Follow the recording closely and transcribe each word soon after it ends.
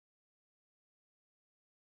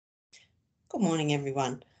Good morning,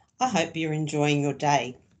 everyone. I hope you're enjoying your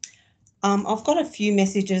day. I've got a few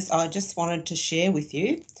messages I just wanted to share with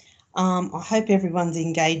you. I hope everyone's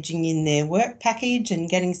engaging in their work package and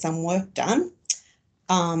getting some work done.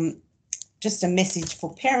 Just a message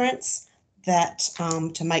for parents that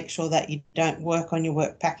to make sure that you don't work on your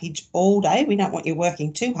work package all day. We don't want you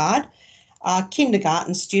working too hard.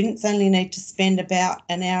 Kindergarten students only need to spend about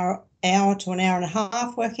an hour to an hour and a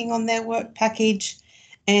half working on their work package,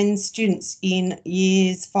 and students in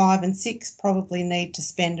years 5 and 6 probably need to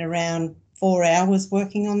spend around 4 hours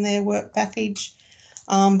working on their work package.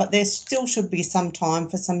 But there still should be some time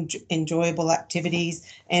for some enjoyable activities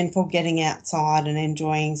and for getting outside and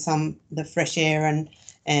enjoying the fresh air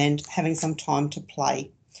and having some time to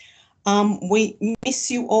play. We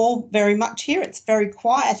miss you all very much here. It's very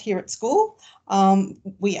quiet here at school.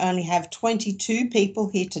 We only have 22 people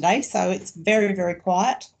here today, so it's very, very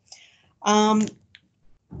quiet.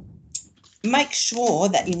 Make sure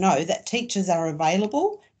that you know that teachers are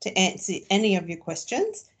available to answer any of your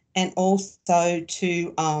questions, and also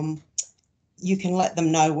to you can let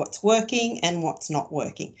them know what's working and what's not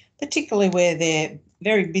working, particularly where they're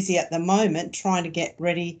very busy at the moment trying to get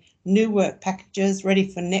ready new work packages ready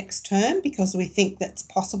for next term, because we think that's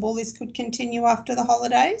possible this could continue after the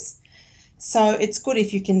holidays. So it's good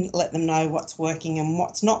if you can let them know what's working and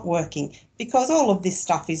what's not working, because all of this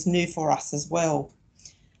stuff is new for us as well.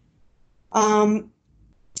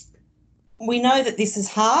 We know that this is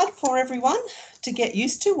hard for everyone to get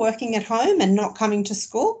used to, working at home and not coming to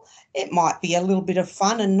school. It might be a little bit of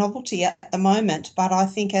fun and novelty at the moment, but I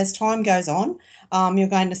think as time goes on, you're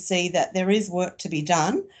going to see that there is work to be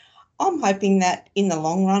done. I'm hoping that in the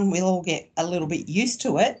long run, we'll all get a little bit used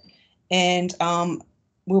to it, and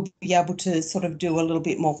we'll be able to sort of do a little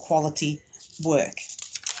bit more quality work.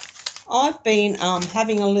 I've been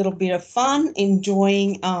having a little bit of fun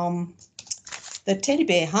enjoying the teddy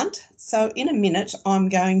bear hunt. So in a minute, I'm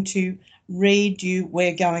going to read you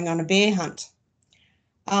We're Going on a Bear Hunt.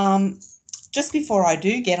 Just before I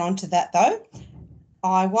do get onto that though,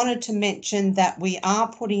 I wanted to mention that we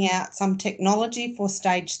are putting out some technology for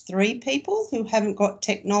stage 3 people who haven't got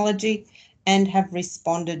technology and have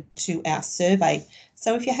responded to our survey.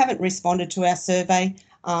 So if you haven't responded to our survey,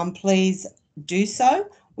 please do so.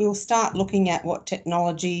 We'll start looking at what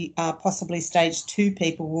technology possibly stage 2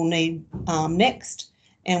 people will need next,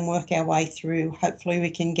 and work our way through. Hopefully we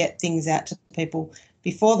can get things out to people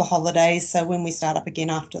before the holidays, so when we start up again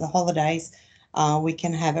after the holidays, we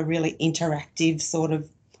can have a really interactive sort of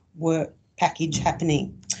work package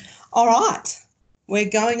happening. All right, we're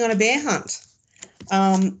going on a bear hunt.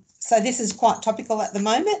 So this is quite topical at the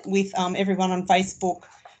moment, with everyone on Facebook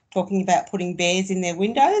talking about putting bears in their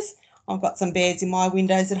windows. I've got some bears in my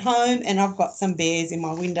windows at home, and I've got some bears in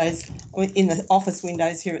my windows, in the office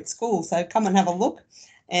windows here at school. So come and have a look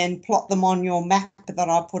and plot them on your map that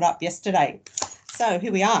I put up yesterday. So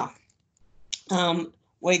here we are.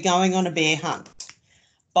 We're Going on a Bear Hunt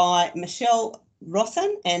by Michelle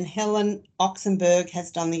Rosson, and Helen Oxenberg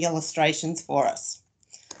has done the illustrations for us.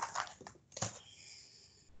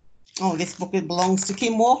 Oh, this book belongs to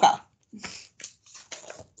Kim Walker.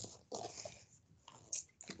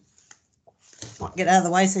 Might get out of the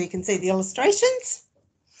way so you can see the illustrations.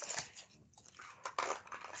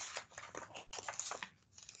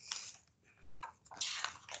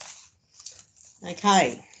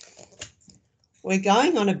 Okay, we're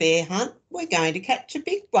going on a bear hunt. We're going to catch a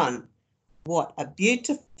big one. What a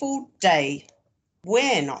beautiful day.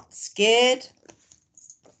 We're not scared.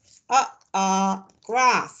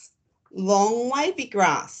 Grass. Long wavy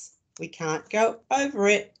grass. We can't go over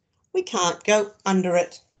it. We can't go under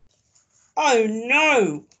it. Oh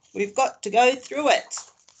no, we've got to go through it.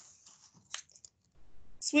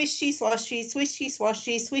 Swishy swashy, swishy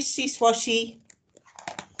swashy, swishy swashy.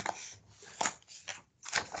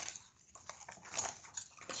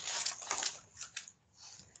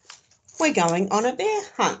 We're going on a bear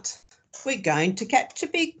hunt. We're going to catch a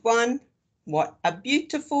big one. What a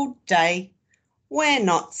beautiful day. We're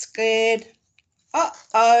not scared.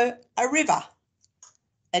 Uh-oh, a river.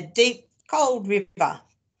 A deep, cold river.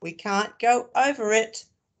 We can't go over it.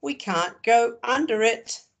 We can't go under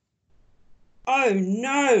it. Oh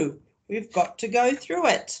no, we've got to go through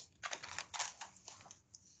it.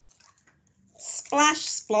 Splash,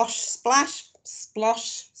 splosh, splash,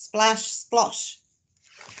 splosh, splash, splosh.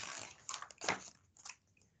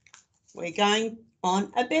 We're going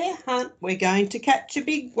on a bear hunt. We're going to catch a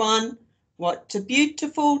big one. What a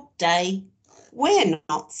beautiful day. We're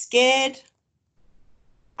not scared.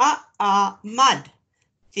 Mud.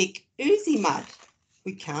 Thick, oozy mud.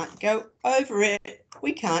 We can't go over it.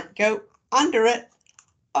 We can't go under it.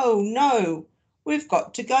 Oh no, we've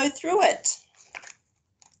got to go through it.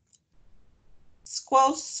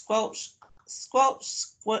 Squelch, squelch, squelch,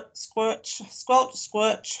 squelch, squelch, squelch,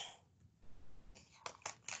 squelch.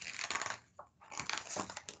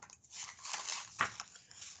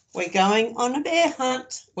 We're going on a bear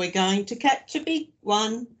hunt. We're going to catch a big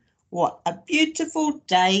one. What a beautiful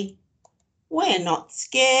day. We're not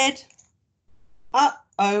scared.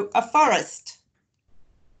 Uh-oh, a forest.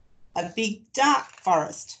 A big dark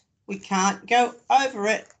forest. We can't go over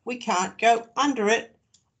it. We can't go under it.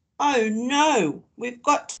 Oh no, we've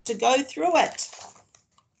got to go through it.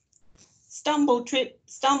 Stumble, trip,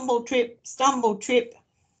 stumble, trip, stumble, trip.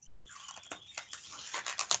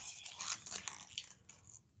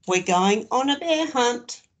 We're going on a bear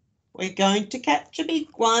hunt. We're going to catch a big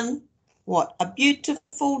one. What a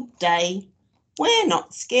beautiful day. We're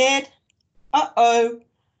not scared. Uh-oh,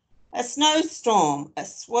 a snowstorm, a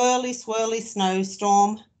swirly, swirly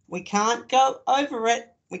snowstorm. We can't go over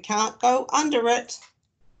it. We can't go under it.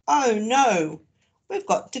 Oh no, we've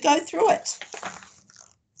got to go through it.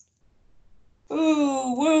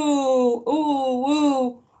 Ooh, woo, ooh,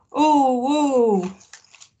 woo, ooh, woo.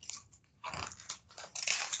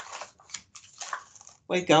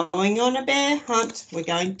 We're going on a bear hunt. We're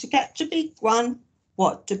going to catch a big one.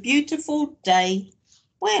 What a beautiful day.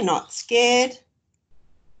 We're not scared.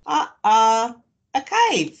 A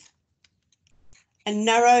cave. A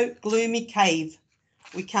narrow, gloomy cave.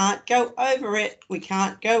 We can't go over it. We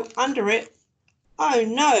can't go under it. Oh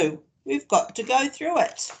no, we've got to go through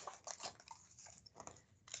it.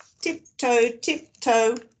 Tiptoe,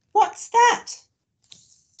 tiptoe. What's that?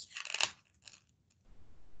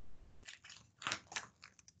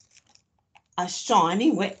 A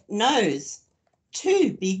shiny wet nose,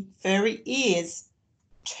 2 big furry ears,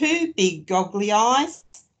 2 big goggly eyes.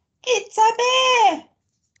 It's a bear!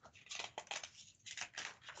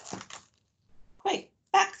 Quick,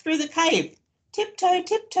 back through the cave. Tiptoe,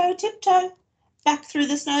 tiptoe, tiptoe. Back through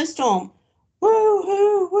the snowstorm.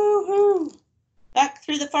 Woo-hoo, woo-hoo. Back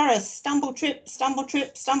through the forest. Stumble, trip, stumble,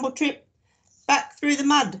 trip, stumble, trip. Back through the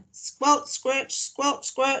mud. Squelch, squirch,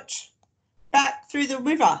 squelch, squirch. Back through the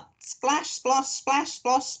river. Splash, splosh, splash,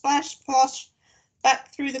 splosh, splash, splosh.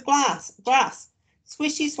 Back through the grass.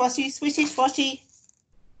 Swishy, swashy, swishy, swashy.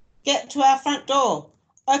 Get to our front door.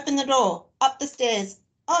 Open the door. Up the stairs.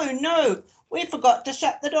 Oh no, we forgot to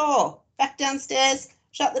shut the door. Back downstairs.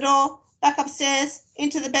 Shut the door. Back upstairs.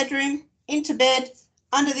 Into the bedroom. Into bed.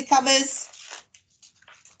 Under the covers.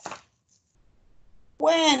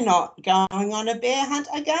 We're not going on a bear hunt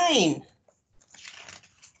again.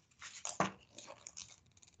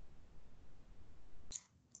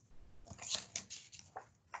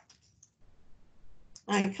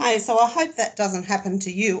 Okay, so I hope that doesn't happen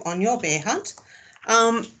to you on your bear hunt.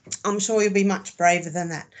 I'm sure you'll be much braver than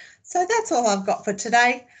that. So that's all I've got for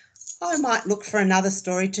today. I might look for another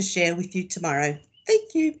story to share with you tomorrow.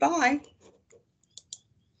 Thank you. Bye.